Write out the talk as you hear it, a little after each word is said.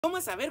¿Cómo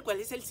saber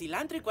cuál es el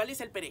cilantro y cuál es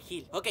el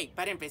perejil? Ok,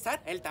 para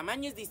empezar, el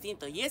tamaño es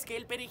distinto y es que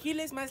el perejil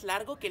es más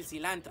largo que el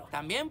cilantro.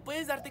 También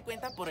puedes darte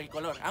cuenta por el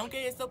color,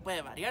 aunque esto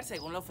puede variar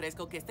según lo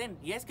fresco que estén.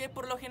 Y es que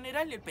por lo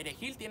general el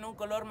perejil tiene un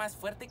color más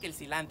fuerte que el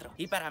cilantro.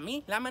 Y para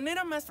mí, la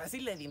manera más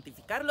fácil de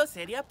identificarlo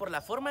sería por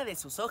la forma de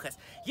sus hojas.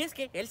 Y es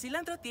que el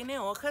cilantro tiene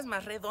hojas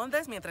más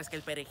redondas mientras que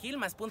el perejil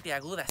más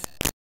puntiagudas.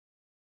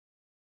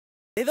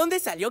 ¿De dónde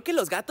salió que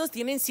los gatos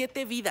tienen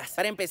 7 vidas?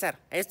 Para empezar,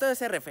 esto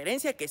hace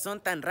referencia a que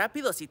son tan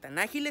rápidos y tan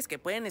ágiles que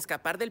pueden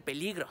escapar del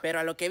peligro. Pero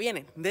a lo que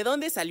vienen, ¿de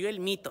dónde salió el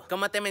mito?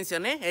 Como te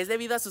mencioné, es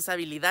debido a sus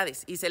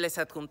habilidades y se les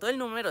adjuntó el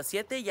número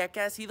 7 ya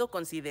que ha sido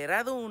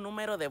considerado un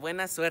número de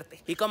buena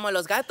suerte. Y como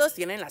los gatos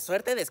tienen la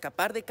suerte de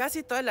escapar de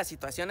casi todas las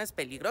situaciones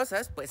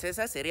peligrosas, pues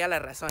esa sería la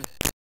razón.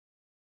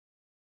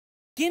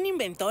 ¿Quién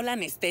inventó la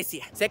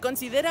anestesia? Se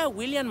considera a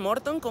William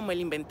Morton como el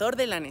inventor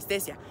de la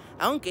anestesia,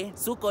 aunque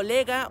su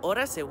colega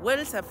Horace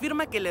Wells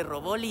afirma que le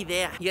robó la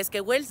idea. Y es que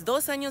Wells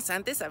 2 años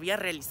antes había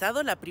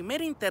realizado la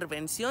primera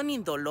intervención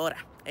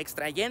indolora,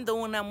 extrayendo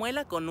una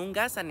muela con un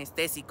gas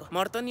anestésico.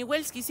 Morton y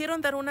Wells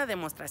quisieron dar una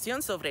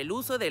demostración sobre el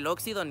uso del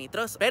óxido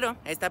nitroso, pero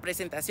esta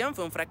presentación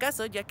fue un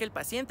fracaso ya que el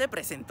paciente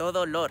presentó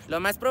dolor. Lo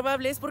más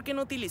probable es porque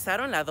no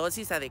utilizaron la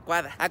dosis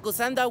adecuada,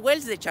 acusando a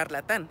Wells de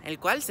charlatán, el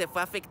cual se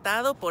fue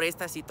afectado por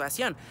esta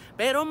situación.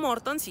 Pero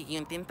Morton siguió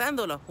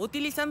intentándolo,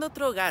 utilizando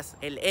otro gas,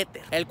 el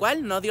éter, el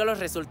cual no dio los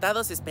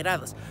resultados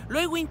esperados.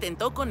 Luego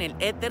intentó con el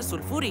éter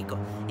sulfúrico,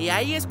 y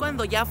ahí es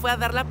cuando ya fue a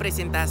dar la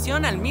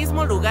presentación al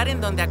mismo lugar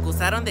en donde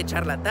acusaron de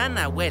charlatán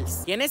a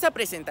Wells. Y en esa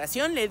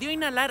presentación le dio a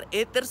inhalar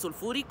éter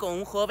sulfúrico a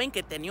un joven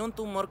que tenía un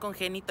tumor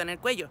congénito en el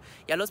cuello,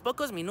 y a los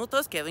pocos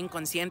minutos quedó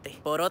inconsciente.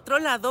 Por otro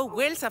lado,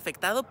 Wells,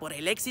 afectado por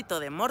el éxito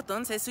de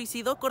Morton, se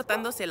suicidó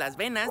cortándose las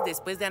venas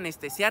después de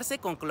anestesiarse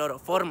con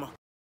cloroformo.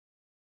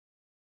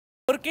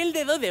 ¿Por qué el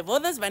dedo de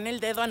bodas va en el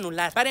dedo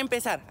anular? Para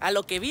empezar, a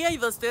lo que vi hay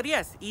 2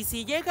 teorías, y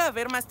si llega a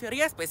haber más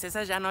teorías, pues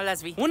esas ya no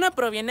las vi. Una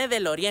proviene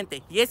del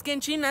oriente, y es que en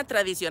China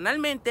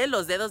tradicionalmente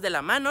los dedos de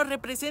la mano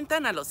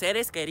representan a los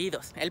seres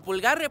queridos. El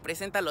pulgar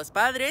representa a los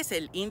padres,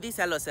 el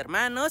índice a los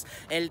hermanos,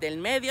 el del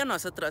medio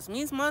nosotros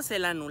mismos,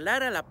 el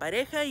anular a la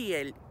pareja y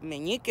el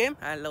meñique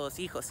a los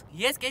hijos.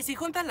 Y es que si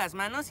juntas las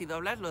manos y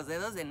doblas los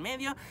dedos del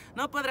medio,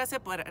 no podrás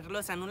separar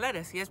los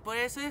anulares, y es por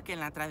eso que en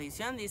la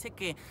tradición dice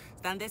que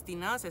están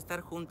destinados a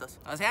estar juntos.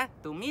 O sea,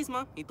 tú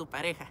mismo y tu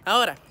pareja.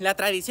 Ahora, la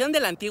tradición de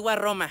la antigua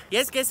Roma. Y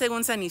es que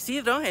según San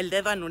Isidro, el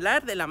dedo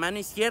anular de la mano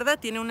izquierda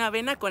tiene una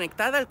vena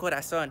conectada al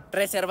corazón,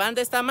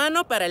 reservando esta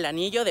mano para el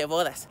anillo de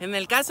bodas, en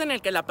el caso en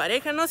el que la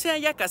pareja no se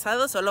haya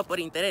casado solo por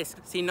interés,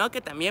 sino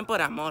que también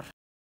por amor.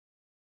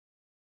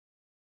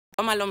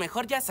 Como a lo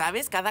mejor ya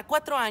sabes, cada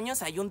 4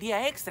 años hay un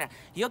día extra.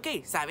 Y ok,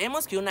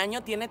 sabemos que un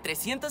año tiene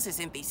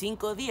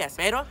 365 días,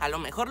 pero a lo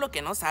mejor lo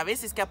que no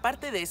sabes es que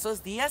aparte de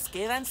esos días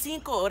quedan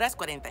 5 horas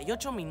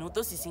 48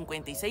 minutos y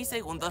 56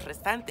 segundos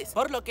restantes,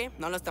 por lo que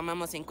no los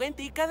tomamos en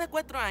cuenta y cada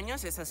 4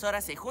 años esas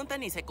horas se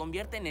juntan y se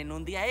convierten en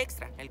un día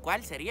extra, el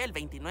cual sería el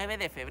 29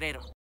 de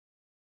febrero.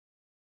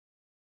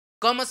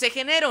 ¿Cómo se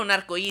genera un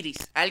arcoíris?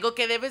 Algo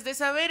que debes de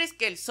saber es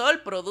que el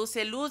sol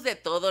produce luz de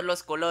todos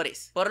los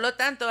colores. Por lo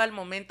tanto, al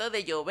momento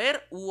de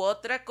llover u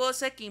otra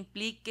cosa que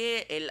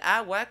implique el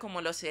agua, como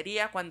lo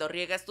sería cuando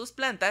riegas tus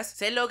plantas,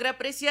 se logra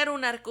apreciar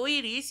un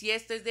arcoíris y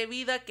esto es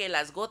debido a que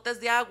las gotas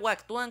de agua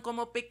actúan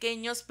como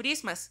pequeños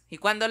prismas. Y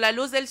cuando la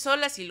luz del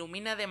sol las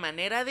ilumina de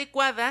manera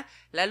adecuada,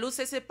 la luz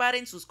se separa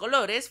en sus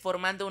colores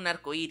formando un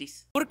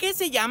arcoíris. ¿Por qué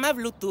se llama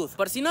Bluetooth?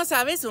 Por si no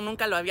sabes o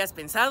nunca lo habías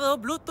pensado,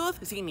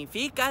 Bluetooth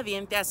significa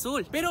diente azul.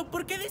 Pero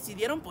 ¿por qué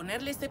decidieron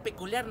ponerle este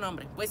peculiar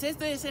nombre? Pues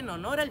esto es en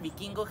honor al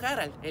vikingo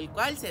Harald, el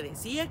cual se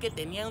decía que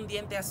tenía un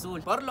diente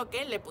azul, por lo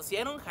que le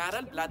pusieron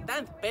Harald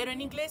Blattand, pero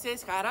en inglés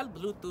es Harald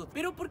Bluetooth.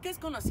 ¿Pero por qué es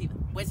conocido?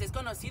 Pues es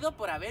conocido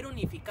por haber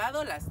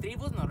unificado las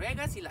tribus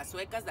noruegas y las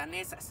suecas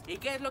danesas. ¿Y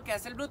qué es lo que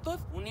hace el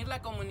Bluetooth? Unir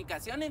la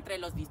comunicación entre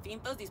los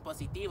distintos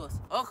dispositivos.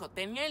 Ojo,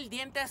 tenía el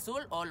diente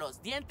azul o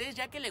los dientes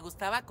ya que le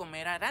gustaba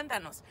comer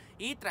arándanos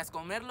y tras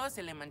comerlos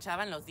se le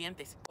manchaban los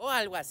dientes o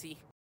algo así.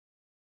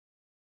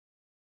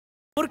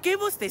 ¿Por qué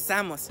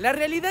bostezamos? La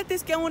realidad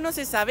es que aún no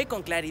se sabe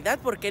con claridad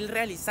por qué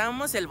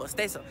realizamos el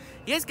bostezo.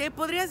 Y es que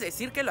podrías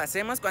decir que lo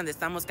hacemos cuando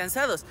estamos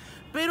cansados,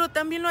 pero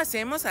también lo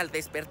hacemos al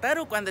despertar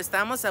o cuando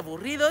estamos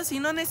aburridos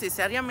y no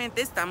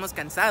necesariamente estamos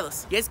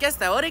cansados. Y es que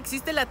hasta ahora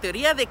existe la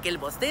teoría de que el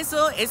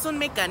bostezo es un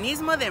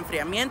mecanismo de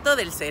enfriamiento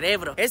del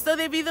cerebro. Esto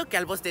debido a que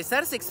al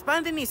bostezar se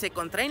expanden y se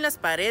contraen las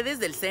paredes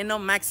del seno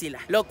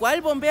maxilar, lo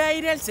cual bombea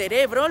aire al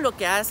cerebro, lo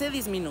que hace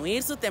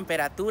disminuir su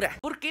temperatura.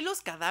 ¿Por qué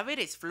los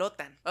cadáveres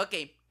flotan? Ok.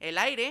 El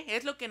aire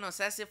es lo que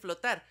nos hace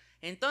flotar.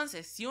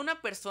 Entonces, si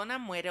una persona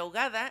muere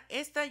ahogada,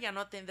 esta ya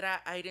no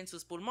tendrá aire en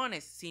sus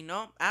pulmones,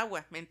 sino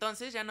agua.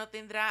 Entonces ya no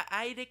tendrá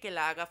aire que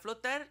la haga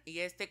flotar y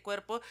este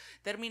cuerpo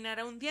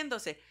terminará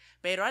hundiéndose.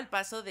 Pero al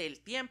paso del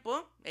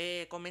tiempo,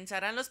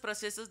 comenzarán los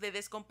procesos de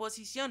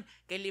descomposición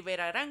que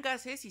liberarán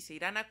gases y se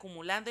irán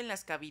acumulando en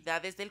las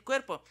cavidades del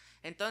cuerpo.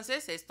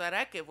 Entonces, esto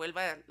hará que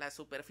vuelva a la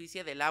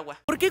superficie del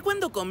agua. ¿Por qué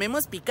cuando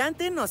comemos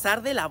picante nos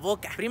arde la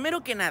boca?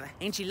 Primero que nada,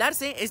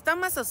 enchilarse está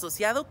más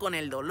asociado con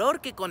el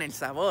dolor que con el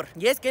sabor.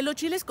 Y es que lo los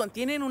chiles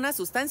contienen una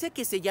sustancia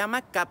que se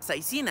llama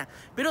capsaicina,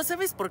 pero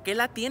 ¿sabes por qué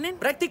la tienen?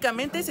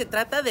 Prácticamente se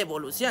trata de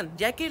evolución,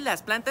 ya que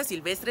las plantas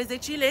silvestres de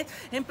Chile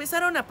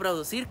empezaron a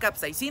producir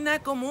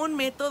capsaicina como un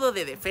método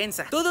de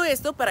defensa. Todo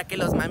esto para que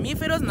los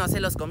mamíferos no se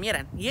los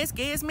comieran, y es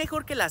que es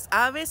mejor que las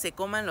aves se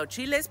coman los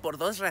chiles por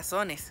dos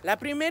razones. La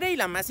primera y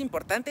la más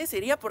importante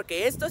sería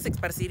porque estos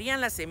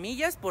esparcirían las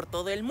semillas por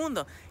todo el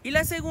mundo, y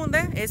la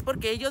segunda es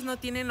porque ellos no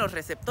tienen los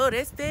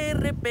receptores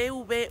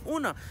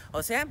TRPV1,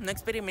 o sea, no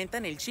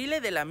experimentan el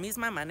chile de la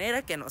misma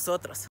manera que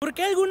nosotros. ¿Por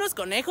qué algunos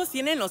conejos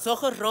tienen los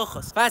ojos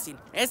rojos? Fácil,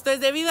 esto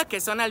es debido a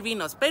que son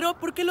albinos, pero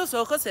 ¿por qué los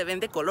ojos se ven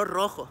de color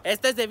rojo?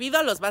 Esto es debido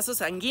a los vasos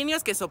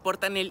sanguíneos que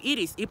soportan el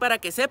iris, y para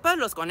que sepas,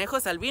 los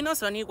conejos albinos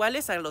son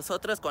iguales a los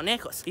otros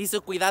conejos, y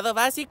su cuidado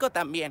básico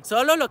también,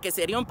 solo lo que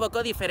sería un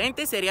poco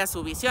diferente sería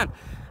su visión.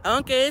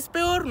 Aunque es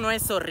peor, no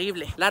es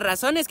horrible. La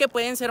razón es que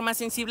pueden ser más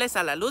sensibles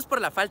a la luz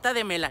por la falta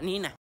de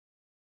melanina.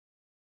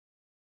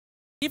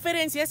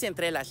 Diferencias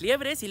entre las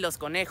liebres y los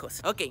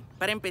conejos. Ok,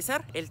 para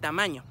empezar, el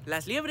tamaño.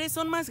 Las liebres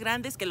son más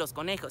grandes que los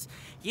conejos,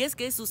 y es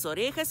que sus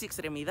orejas y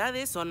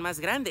extremidades son más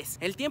grandes.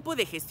 El tiempo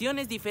de gestión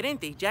es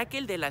diferente, ya que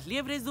el de las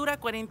liebres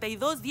dura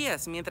 42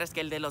 días, mientras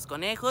que el de los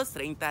conejos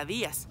 30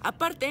 días.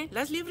 Aparte,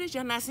 las liebres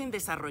ya nacen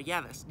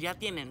desarrolladas, ya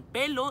tienen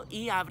pelo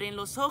y abren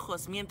los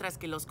ojos, mientras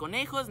que los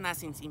conejos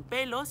nacen sin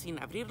pelo,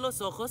 sin abrir los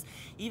ojos,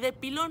 y de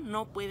pilón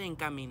no pueden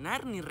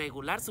caminar ni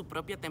regular su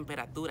propia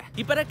temperatura.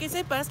 Y para que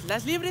sepas,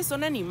 las liebres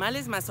son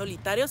animales más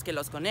solitarios que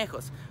los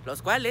conejos,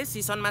 los cuales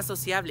sí son más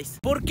sociables.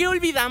 ¿Por qué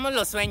olvidamos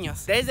los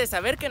sueños? Debes de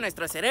saber que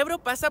nuestro cerebro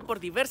pasa por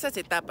diversas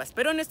etapas,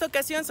 pero en esta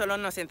ocasión solo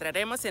nos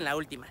centraremos en la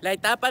última, la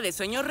etapa de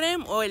sueño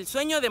REM o el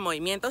sueño de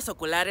movimientos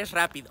oculares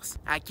rápidos.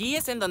 Aquí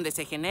es en donde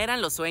se generan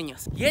los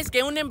sueños. Y es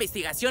que una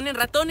investigación en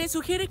ratones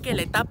sugiere que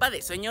la etapa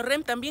de sueño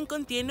REM también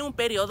contiene un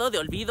periodo de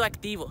olvido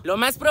activo. Lo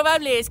más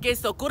probable es que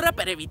esto ocurra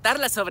para evitar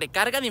la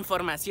sobrecarga de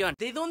información.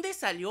 ¿De dónde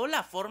salió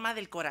la forma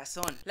del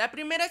corazón? La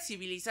primera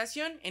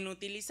civilización en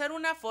utilizar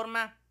una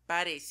forma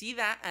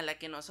parecida a la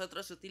que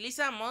nosotros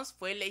utilizamos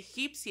fue la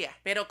egipcia,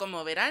 pero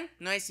como verán,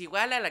 no es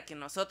igual a la que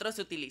nosotros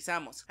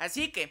utilizamos.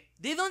 Así que,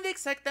 ¿de dónde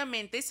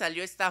exactamente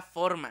salió esta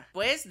forma?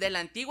 Pues de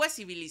la antigua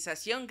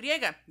civilización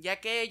griega,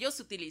 ya que ellos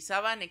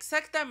utilizaban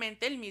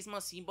exactamente el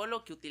mismo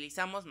símbolo que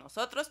utilizamos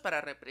nosotros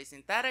para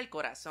representar el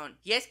corazón.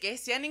 Y es que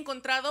se han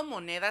encontrado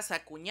monedas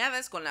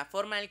acuñadas con la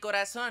forma del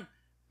corazón,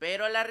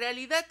 pero la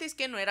realidad es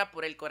que no era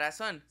por el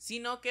corazón,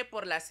 sino que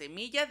por la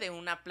semilla de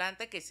una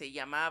planta que se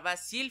llamaba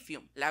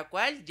silphium, la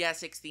cual ya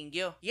se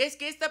extinguió. Y es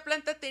que esta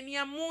planta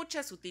tenía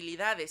muchas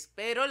utilidades,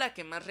 pero la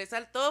que más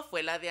resaltó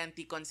fue la de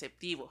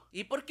anticonceptivo.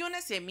 ¿Y por qué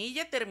una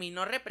semilla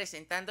terminó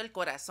representando el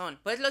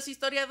corazón? Pues los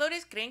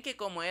historiadores creen que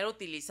como era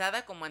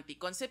utilizada como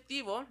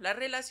anticonceptivo, la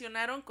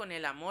relacionaron con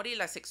el amor y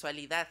la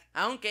sexualidad.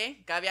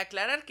 Aunque cabe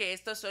aclarar que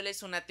esto solo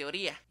es una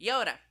teoría. Y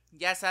ahora,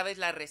 ya sabes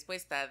la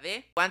respuesta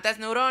de ¿cuántas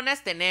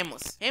neuronas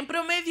tenemos? En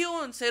promedio,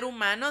 un ser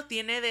humano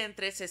tiene de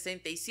entre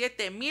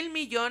 67.000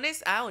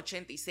 millones a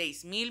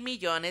 86.000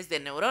 millones de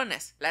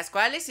neuronas, las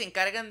cuales se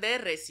encargan de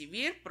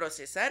recibir,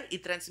 procesar y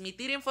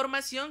transmitir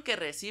información que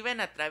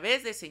reciben a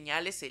través de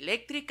señales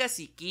eléctricas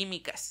y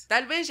químicas.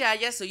 Tal vez ya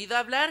hayas oído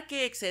hablar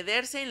que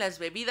excederse en las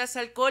bebidas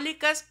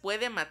alcohólicas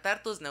puede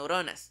matar tus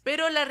neuronas,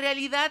 pero la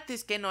realidad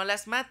es que no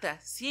las mata,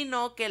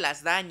 sino que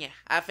las daña,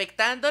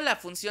 afectando la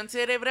función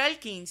cerebral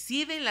que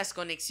incide en las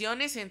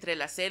conexiones entre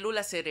las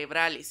células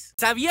cerebrales.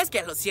 ¿Sabías que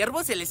a los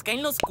ciervos se les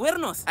caen los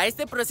cuernos? A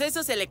este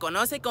proceso se le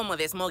conoce como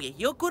desmogue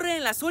y ocurre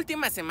en las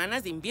últimas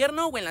semanas de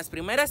invierno o en las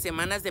primeras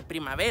semanas de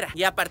primavera.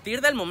 Y a partir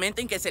del momento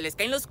en que se les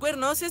caen los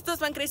cuernos, estos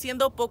van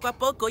creciendo poco a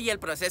poco y el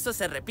proceso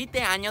se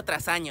repite año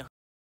tras año.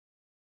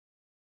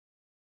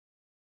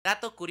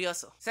 Dato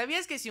curioso,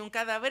 ¿sabías que si un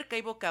cadáver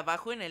cae boca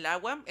abajo en el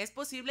agua, es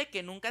posible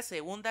que nunca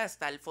se hunda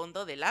hasta el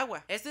fondo del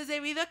agua? Esto es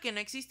debido a que no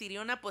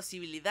existiría una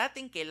posibilidad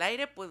en que el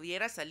aire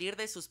pudiera salir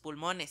de sus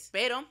pulmones.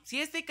 Pero,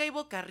 si este cae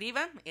boca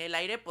arriba, el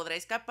aire podrá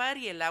escapar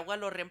y el agua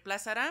lo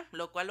reemplazará,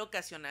 lo cual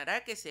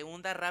ocasionará que se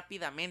hunda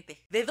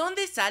rápidamente. ¿De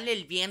dónde sale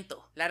el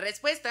viento? La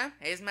respuesta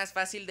es más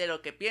fácil de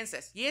lo que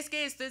piensas, y es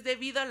que esto es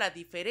debido a la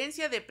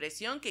diferencia de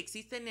presión que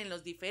existen en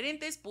los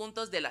diferentes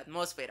puntos de la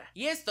atmósfera.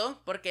 Y esto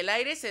porque el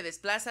aire se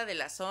desplaza de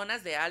las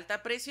zonas de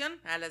alta presión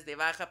a las de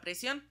baja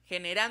presión,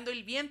 generando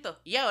el viento.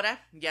 Y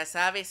ahora ya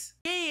sabes,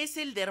 ¿qué es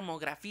el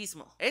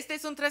dermografismo? Este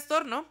es un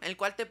trastorno el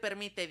cual te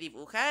permite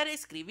dibujar,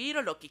 escribir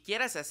o lo que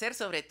quieras hacer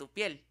sobre tu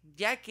piel,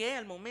 ya que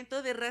al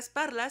momento de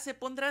rasparla se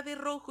pondrá de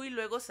rojo y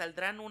luego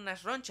saldrán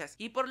unas ronchas,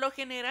 y por lo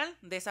general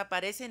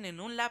desaparecen en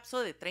un lapso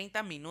de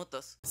 30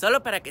 minutos.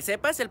 Solo para que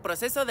sepas, el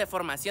proceso de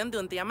formación de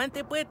un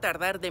diamante puede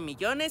tardar de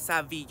millones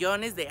a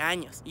billones de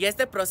años, y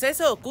este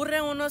proceso ocurre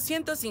a unos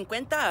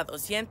 150 a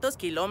 200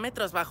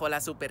 kilómetros bajo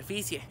la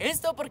superficie.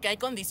 Esto porque hay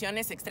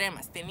condiciones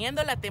extremas,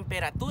 teniendo la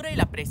temperatura y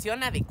la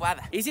presión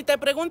adecuada. Y si te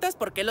preguntas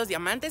por qué los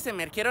diamantes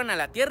emergieron a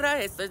la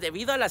Tierra, esto es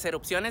debido a las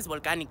erupciones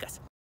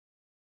volcánicas.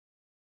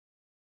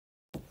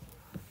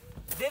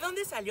 ¿De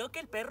dónde salió que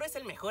el perro es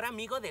el mejor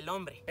amigo del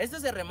hombre? Esto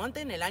se remonta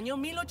en el año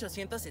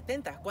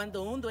 1870,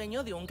 cuando un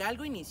dueño de un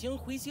galgo inició un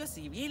juicio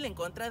civil en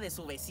contra de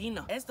su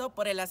vecino. Esto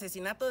por el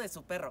asesinato de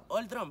su perro,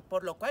 Old Drum,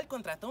 por lo cual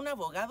contrató un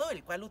abogado,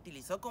 el cual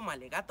utilizó como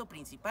alegato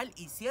principal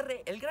y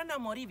cierre el gran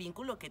amor y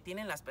vínculo que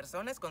tienen las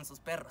personas con sus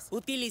perros,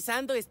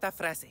 utilizando esta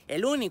frase: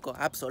 el único,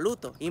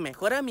 absoluto y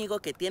mejor amigo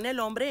que tiene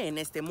el hombre en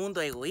este mundo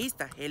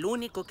egoísta, el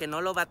único que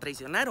no lo va a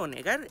traicionar o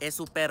negar es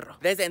su perro.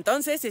 Desde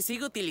entonces se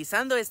sigue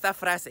utilizando esta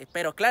frase,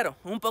 pero claro,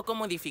 un poco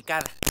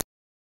modificada.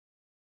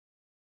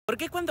 ¿Por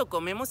qué cuando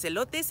comemos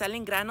elotes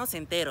salen granos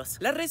enteros?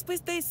 La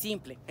respuesta es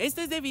simple. Esto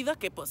es debido a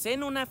que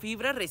poseen una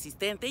fibra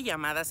resistente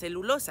llamada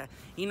celulosa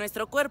y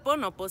nuestro cuerpo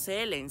no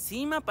posee la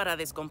enzima para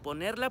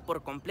descomponerla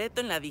por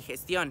completo en la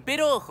digestión.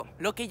 Pero ojo,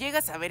 lo que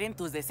llegas a ver en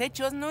tus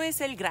desechos no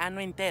es el grano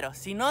entero,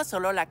 sino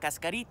solo la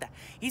cascarita.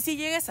 Y si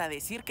llegas a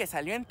decir que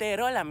salió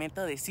entero,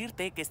 lamento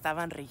decirte que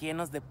estaban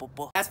rellenos de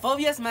popó. Las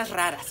fobias más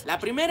raras. La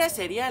primera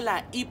sería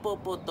la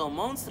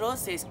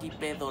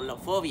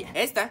hipopotomonstrosesquipedolofobia.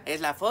 Esta es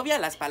la fobia a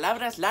las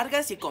palabras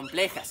largas y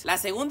complejas. La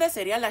segunda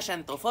sería la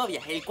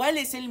xantofobia, el cual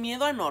es el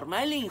miedo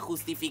anormal e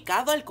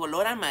injustificado al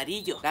color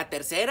amarillo. La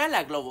tercera,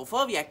 la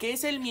globofobia, que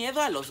es el miedo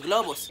a los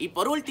globos. Y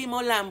por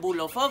último, la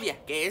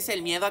ambulofobia, que es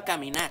el miedo a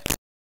caminar.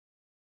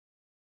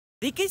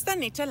 ¿De qué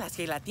están hechas las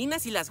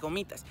gelatinas y las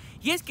gomitas?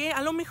 Y es que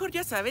a lo mejor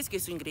ya sabes que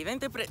su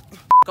ingrediente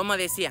Como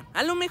decía,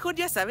 a lo mejor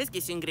ya sabes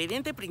que su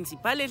ingrediente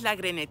principal es la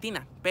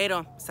grenetina,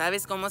 pero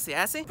 ¿sabes cómo se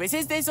hace? Pues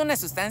esta es una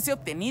sustancia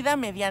obtenida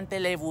mediante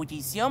la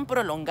ebullición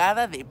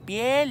prolongada de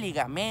piel,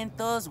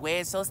 ligamentos,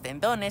 huesos,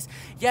 tendones,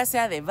 ya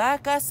sea de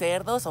vacas,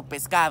 cerdos o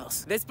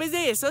pescados. Después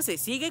de eso se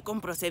sigue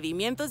con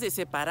procedimientos de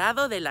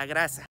separado de la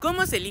grasa.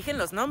 ¿Cómo se eligen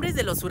los nombres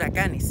de los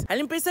huracanes? Al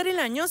empezar el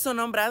año son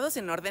nombrados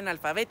en orden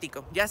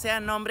alfabético, ya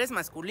sean nombres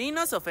masculinos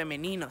o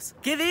femeninos,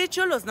 que de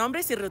hecho los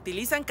nombres se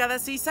reutilizan cada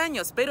 6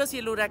 años, pero si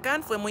el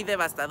huracán fue muy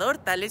devastador,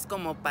 tales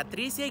como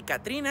Patricia y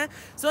Katrina,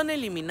 son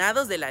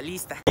eliminados de la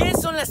lista. ¿Qué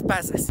son las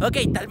pasas? Ok,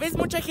 tal vez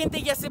mucha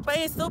gente ya sepa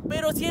esto,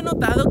 pero sí he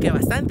notado que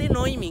bastante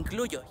no, y me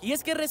incluyo, y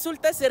es que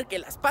resulta ser que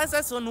las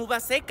pasas son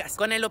uvas secas,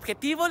 con el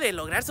objetivo de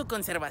lograr su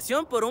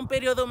conservación por un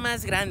periodo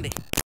más grande.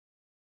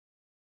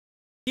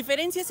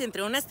 Diferencias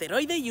entre un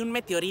asteroide y un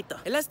meteorito.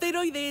 El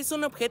asteroide es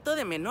un objeto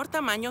de menor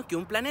tamaño que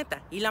un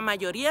planeta, y la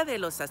mayoría de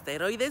los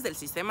asteroides del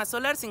sistema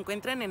solar se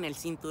encuentran en el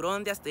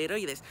cinturón de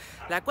asteroides,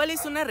 la cual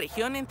es una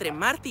región entre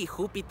Marte y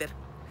Júpiter.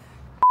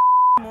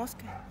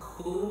 Mosca.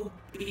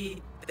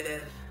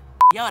 Júpiter.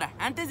 Y ahora,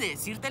 antes de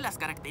decirte las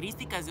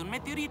características de un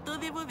meteorito,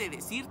 debo de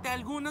decirte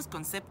algunos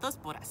conceptos,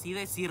 por así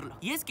decirlo.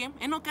 Y es que,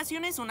 en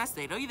ocasiones, un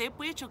asteroide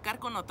puede chocar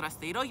con otro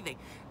asteroide,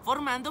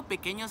 formando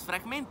pequeños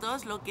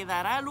fragmentos, lo que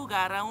dará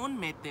lugar a un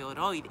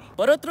meteoroide.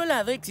 Por otro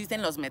lado,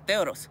 existen los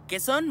meteoros,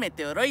 que son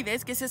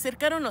meteoroides que se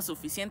acercaron lo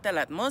suficiente a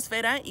la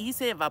atmósfera y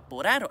se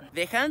evaporaron,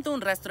 dejando un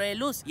rastro de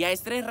luz. Y a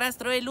este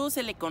rastro de luz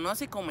se le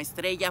conoce como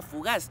estrella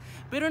fugaz,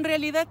 pero en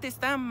realidad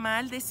está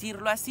mal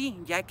decirlo así,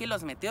 ya que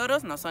los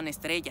meteoros no son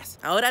estrellas.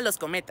 Ahora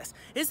los cometas.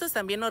 Estos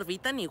también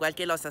orbitan igual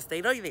que los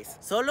asteroides,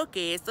 solo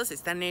que estos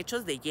están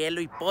hechos de hielo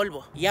y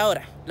polvo. Y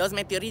ahora, los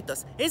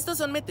meteoritos. Estos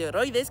son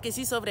meteoroides que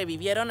sí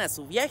sobrevivieron a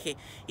su viaje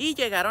y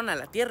llegaron a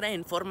la Tierra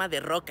en forma de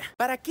roca.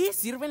 ¿Para qué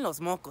sirven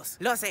los mocos?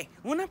 Lo sé,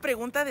 una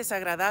pregunta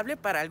desagradable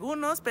para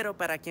algunos, pero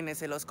para quienes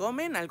se los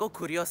comen, algo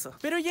curioso.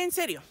 Pero ya en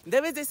serio,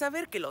 debes de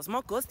saber que los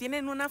mocos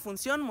tienen una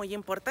función muy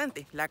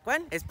importante, la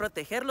cual es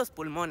proteger los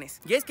pulmones.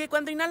 Y es que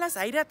cuando inhalas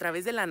aire a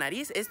través de la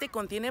nariz, este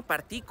contiene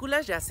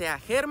partículas, ya sea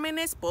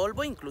gérmenes, polvo,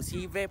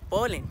 inclusive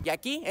polen. Y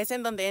aquí es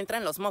en donde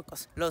entran los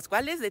mocos, los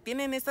cuales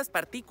detienen estas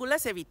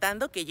partículas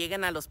evitando que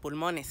lleguen a los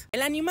pulmones.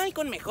 El animal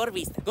con mejor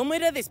vista. Como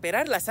era de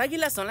esperar, las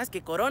águilas son las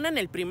que coronan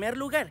el primer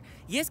lugar,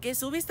 y es que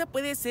su vista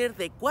puede ser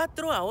de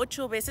 4 a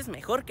 8 veces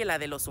mejor que la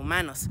de los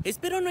humanos.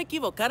 Espero no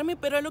equivocarme,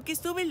 pero lo que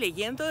estuve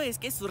leyendo es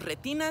que sus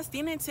retinas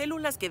tienen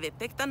células que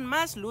detectan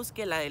más luz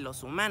que la de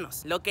los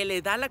humanos, lo que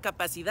les da la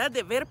capacidad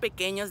de ver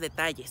pequeños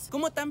detalles,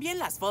 como también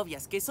las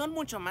fobias, que son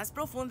mucho más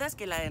profundas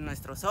que la de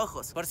nuestros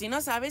ojos. Por si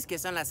no sabes qué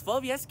son las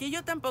fobias, que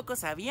yo tampoco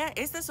sabía,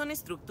 estas son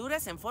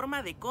estructuras en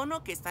forma de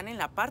cono que están en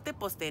la parte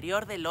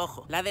posterior del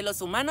ojo. La de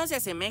los humanos se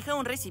asemeja a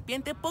un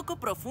recipiente poco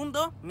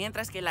profundo,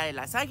 mientras que la de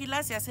las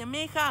águilas se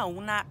asemeja a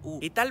una U.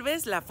 Y tal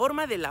vez la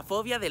forma de la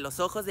fobia de los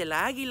ojos de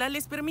la águila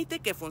les permite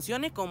que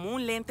funcione como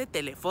un lente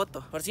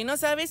telefoto. Por si no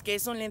sabes qué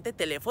es un lente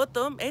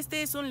telefoto,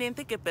 este es un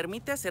lente que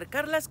permite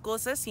acercar las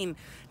cosas sin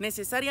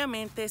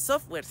necesariamente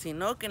software,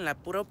 sino que en la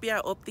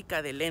propia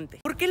óptica del lente.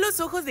 ¿Por qué los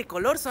ojos de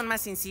color son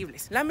más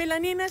sensibles? La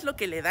melanina es lo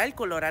que le da el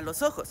color a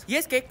los ojos, y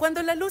es que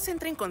cuando la luz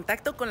entra en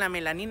contacto con la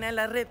melanina de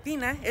la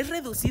retina es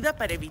reducida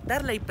para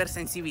evitar la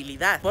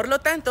hipersensibilidad. Por lo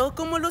tanto,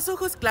 como los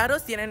ojos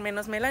claros tienen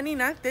menos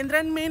melanina,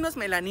 tendrán menos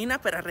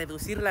melanina para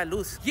reducir la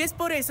luz, y es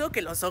por eso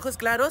que los ojos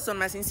claros son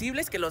más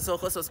sensibles que los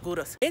ojos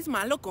oscuros. ¿Es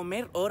malo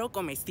comer oro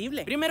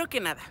comestible? Primero que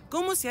nada,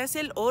 ¿cómo se hace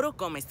el oro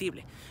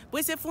comestible?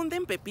 Pues se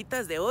funden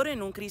pepitas de oro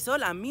en un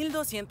crisol a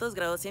 1200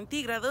 grados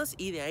centígrados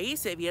y de ahí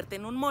se vierte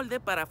en un molde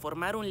para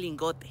formar un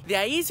lingote. De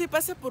ahí se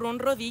pasa por un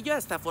rodillo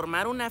hasta formar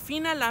formar una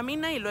fina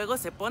lámina y luego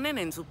se ponen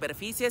en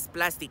superficies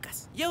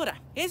plásticas. Y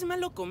ahora, ¿es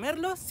malo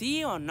comerlo,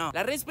 sí o no?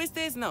 La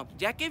respuesta es no,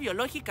 ya que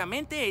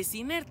biológicamente es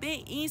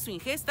inerte y su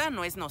ingesta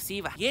no es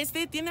nociva. Y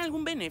este tiene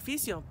algún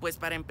beneficio, pues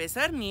para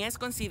empezar ni es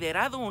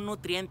considerado un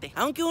nutriente,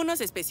 aunque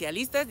unos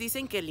especialistas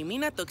dicen que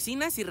elimina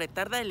toxinas y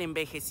retarda el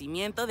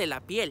envejecimiento de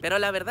la piel, pero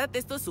la verdad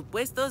estos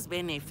supuestos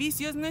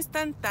beneficios no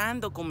están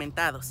tan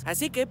documentados,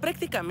 así que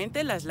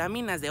prácticamente las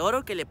láminas de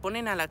oro que le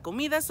ponen a la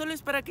comida solo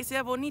es para que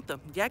sea bonito,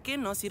 ya que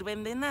no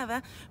sirven de nada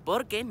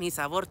porque ni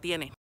sabor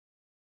tienen.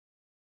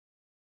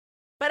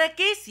 ¿Para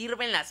qué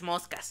sirven las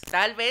moscas?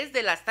 Tal vez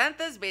de las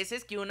tantas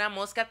veces que una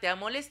mosca te ha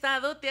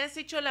molestado te has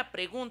hecho la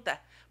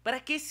pregunta,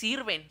 ¿para qué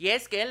sirven? Y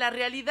es que la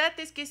realidad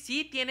es que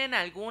sí tienen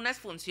algunas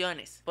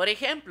funciones. Por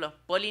ejemplo,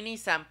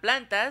 polinizan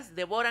plantas,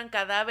 devoran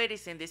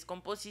cadáveres en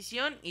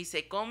descomposición y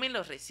se comen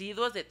los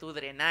residuos de tu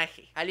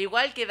drenaje. Al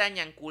igual que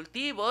dañan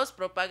cultivos,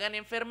 propagan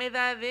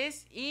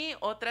enfermedades y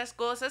otras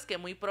cosas que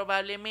muy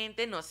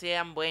probablemente no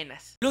sean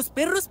buenas. Los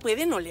perros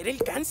pueden oler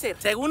el cáncer.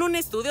 Según un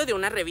estudio de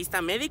una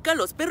revista médica,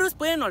 los perros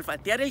pueden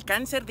olfatear el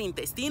cáncer de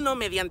intestino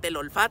mediante el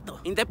olfato,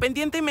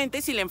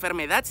 independientemente si la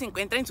enfermedad se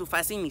encuentra en su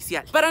fase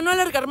inicial. Para no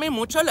alargarme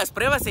mucho, las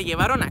pruebas se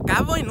llevaron a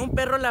cabo en un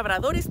perro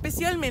labrador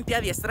especialmente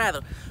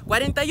adiestrado.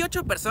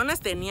 48 personas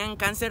tenían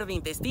cáncer de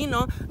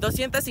intestino,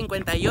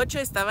 258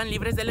 estaban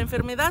libres de la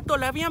enfermedad o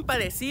la habían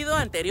padecido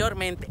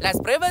anteriormente. Las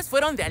pruebas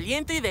fueron de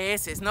aliento y de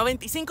heces,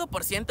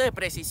 95% de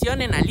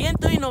precisión en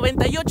aliento y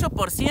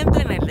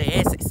 98% en el de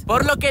heces.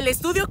 Por lo que el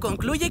estudio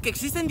concluye que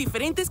existen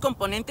diferentes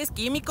componentes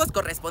químicos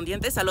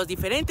correspondientes a los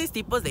diferentes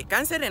tipos de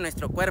cáncer en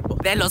nuestro cuerpo,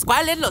 de los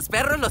cuales los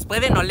perros los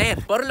pueden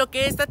oler, por lo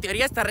que esta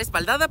teoría está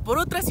respaldada por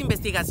otras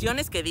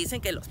investigaciones que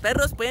dicen que los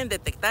perros pueden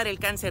detectar el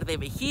cáncer de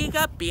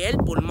vejiga, piel,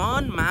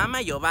 pulmón,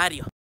 mama y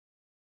ovario.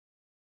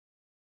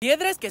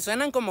 Piedras que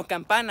suenan como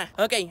campana.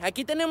 Ok,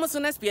 aquí tenemos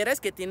unas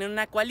piedras que tienen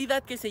una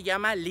cualidad que se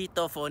llama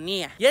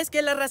litofonía. Y es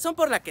que la razón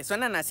por la que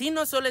suenan así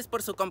no solo es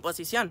por su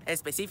composición,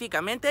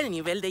 específicamente el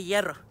nivel de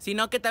hierro,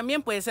 sino que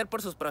también puede ser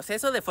por sus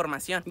procesos de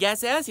formación, ya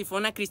sea si fue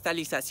una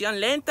cristalización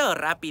lenta o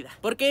rápida,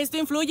 porque esto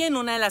influye en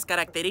una de las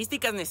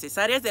características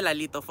necesarias de la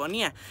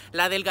litofonía,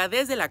 la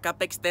delgadez de la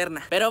capa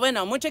externa. Pero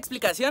bueno, mucha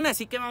explicación,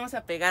 así que vamos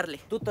a pegarle.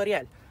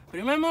 Tutorial.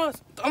 Primero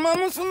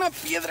tomamos una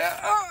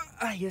piedra.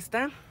 Ahí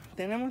está.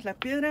 Tenemos la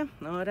piedra,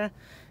 ahora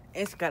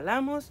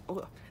escalamos.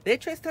 De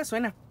hecho esta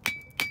suena.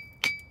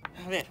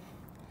 A ver,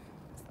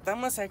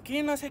 estamos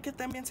aquí, no sé qué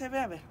tan bien se ve.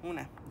 A ver,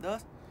 1,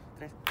 2,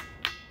 3.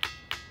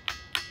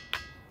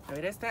 A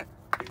ver esta.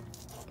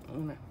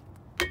 1.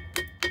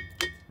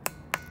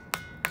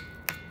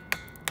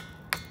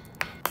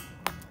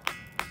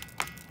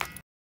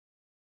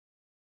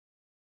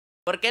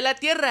 ¿Por qué la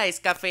tierra es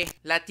café?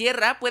 La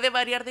tierra puede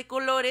variar de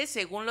colores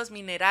según los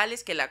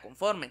minerales que la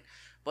conformen.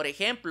 Por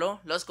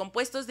ejemplo, los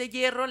compuestos de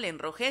hierro le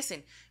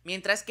enrojecen,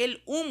 mientras que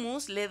el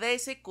humus le da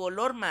ese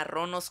color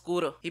marrón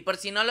oscuro. Y por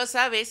si no lo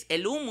sabes,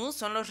 el humus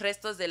son los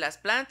restos de las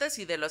plantas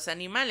y de los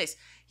animales,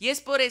 y es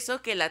por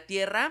eso que la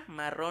tierra,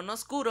 marrón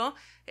oscuro,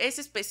 es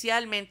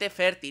especialmente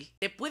fértil.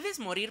 ¿Te puedes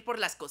morir por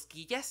las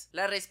cosquillas?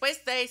 La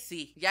respuesta es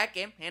sí, ya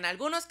que en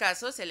algunos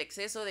casos el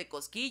exceso de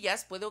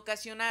cosquillas puede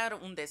ocasionar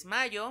un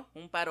desmayo,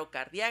 un paro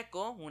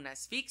cardíaco, una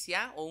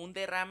asfixia o un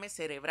derrame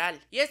cerebral.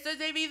 Y esto es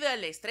debido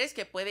al estrés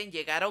que pueden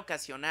llegar a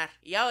ocasionar.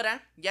 Y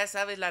ahora ya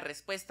sabes la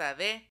respuesta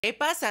de ¿qué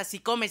pasa si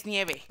comes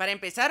nieve? Para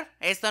empezar,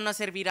 esto no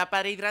servirá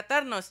para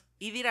hidratarnos.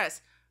 Y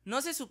dirás,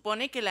 ¿no se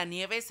supone que la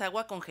nieve es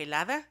agua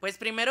congelada? Pues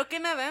primero que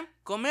nada,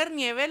 comer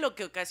nieve lo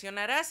que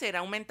ocasionará será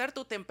aumentar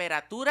tu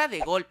temperatura de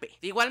golpe.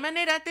 De igual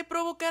manera, te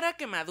provocará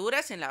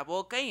quemaduras en la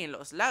boca y en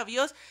los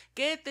labios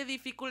que te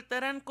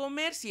dificultarán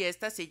comer si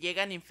éstas se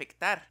llegan a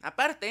infectar.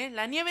 Aparte,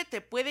 la nieve te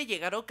puede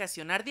llegar a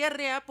ocasionar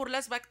diarrea por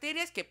las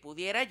bacterias que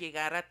pudiera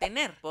llegar a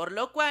tener. Por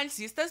lo cual,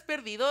 si estás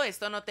perdido,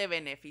 esto no te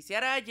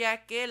beneficiará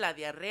ya que la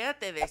diarrea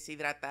te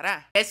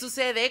deshidratará. ¿Qué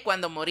sucede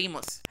cuando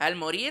morimos? Al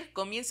morir,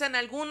 comienzan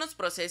algunos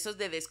procesos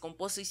de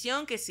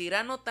descomposición que se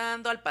irá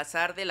notando al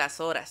pasar de las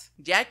horas,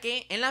 ya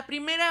que en la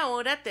primera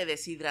hora te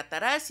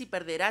deshidratarás y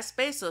perderás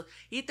peso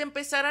y te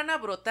empezarán a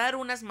brotar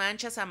unas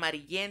manchas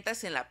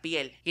amarillentas en la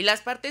piel, y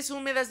las partes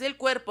húmedas del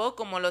cuerpo,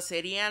 como lo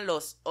serían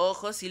los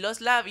ojos y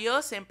los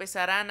labios, se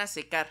empezarán a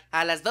secar.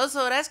 A las 2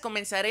 horas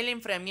comenzará el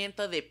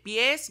enfriamiento de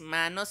pies,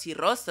 manos y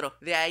rostro.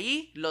 De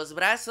ahí los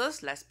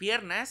brazos, las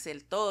piernas,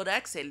 el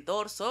tórax, el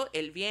dorso,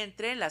 el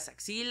vientre, las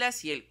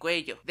axilas y el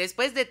cuello.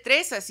 Después de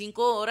 3 a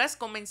 5 horas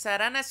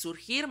comenzarán a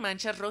surgir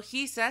manchas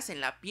rojizas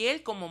en la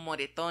piel como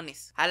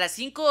moretones. A las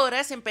 5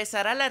 horas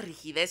empezará la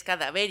rigidez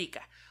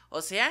cadavérica,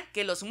 o sea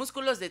que los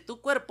músculos de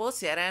tu cuerpo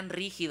se harán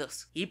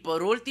rígidos. Y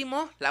por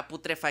último, la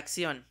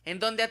putrefacción, en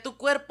donde a tu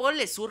cuerpo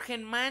le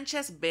surgen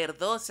manchas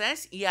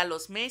verdosas y a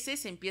los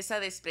meses empieza a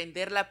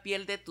desprender la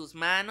piel de tus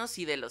manos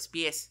y de los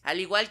pies,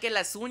 al igual que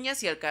las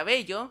uñas y el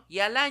cabello, y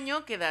al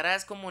año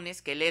quedarás como un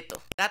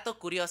esqueleto. Dato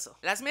curioso,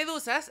 las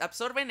medusas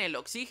absorben el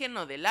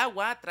oxígeno del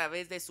agua a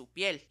través de su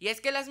piel, y es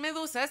que las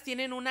medusas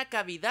tienen una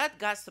cavidad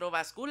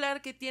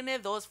gastrovascular que tiene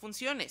 2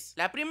 funciones.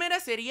 La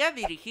primera sería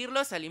dirigir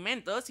los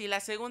alimentos y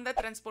la segunda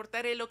transportar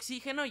transportar el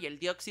oxígeno y el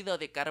dióxido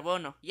de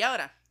carbono. Y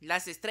ahora,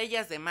 las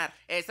estrellas de mar.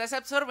 Estas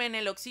absorben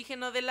el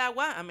oxígeno del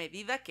agua a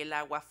medida que el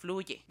agua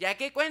fluye, ya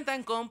que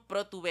cuentan con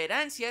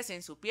protuberancias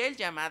en su piel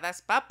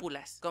llamadas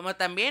pápulas, como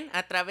también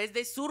a través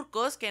de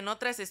surcos que en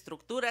otras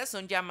estructuras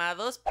son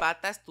llamados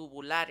patas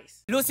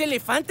tubulares. ¿Los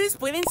elefantes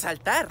pueden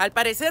saltar? Al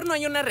parecer no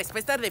hay una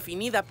respuesta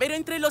definida, pero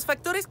entre los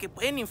factores que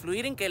pueden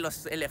influir en que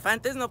los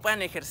elefantes no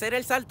puedan ejercer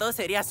el salto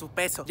sería su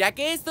peso, ya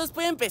que estos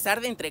pueden pesar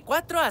de entre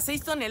 4 a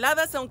 6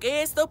 toneladas,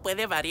 aunque esto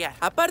puede variar.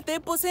 Aparte,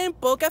 poseen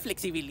poca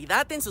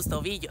flexibilidad en sus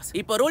tobillos.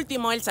 Y por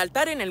último, el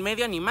saltar en el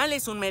medio animal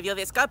es un medio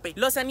de escape.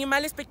 Los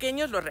animales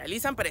pequeños lo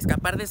realizan para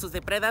escapar de sus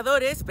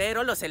depredadores,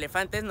 pero los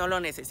elefantes no lo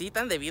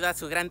necesitan debido a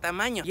su gran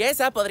tamaño. Y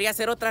esa podría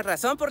ser otra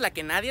razón por la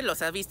que nadie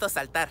los ha visto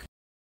saltar.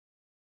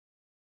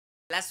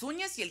 ¿Las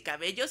uñas y el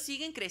cabello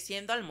siguen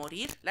creciendo al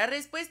morir? La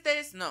respuesta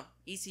es no.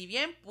 Y si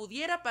bien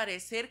pudiera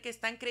parecer que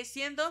están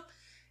creciendo,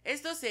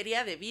 esto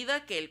sería debido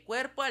a que el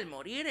cuerpo al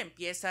morir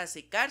empieza a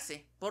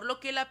secarse, por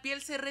lo que la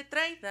piel se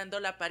retrae, dando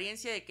la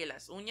apariencia de que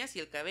las uñas y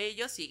el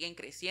cabello siguen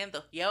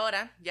creciendo. Y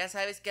ahora, ya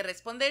sabes qué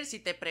responder si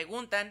te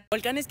preguntan.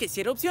 Volcanes que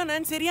si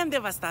erupcionan serían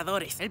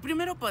devastadores. El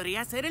primero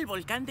podría ser el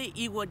volcán de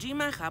Iwo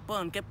Jima en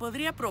Japón, que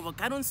podría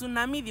provocar un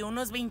tsunami de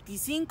unos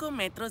 25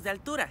 metros de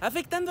altura,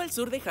 afectando al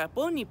sur de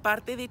Japón y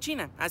parte de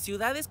China, a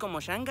ciudades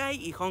como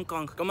Shanghái y Hong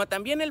Kong, como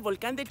también el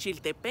volcán de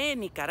Chiltepé en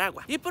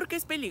Nicaragua. ¿Y por qué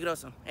es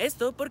peligroso?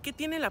 Esto porque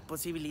tiene la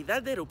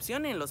posibilidad de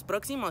erupción en los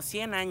próximos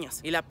 100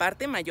 años, y la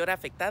parte mayor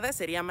afectada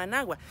sería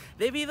Managua,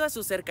 debido a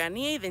su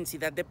cercanía y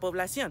densidad de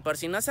población. Por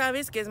si no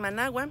sabes qué es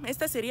Managua,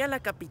 esta sería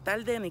la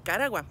capital de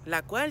Nicaragua,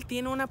 la cual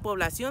tiene una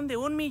población de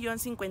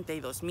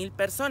 1.052.000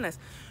 personas,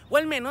 o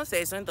al menos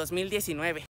eso en 2019.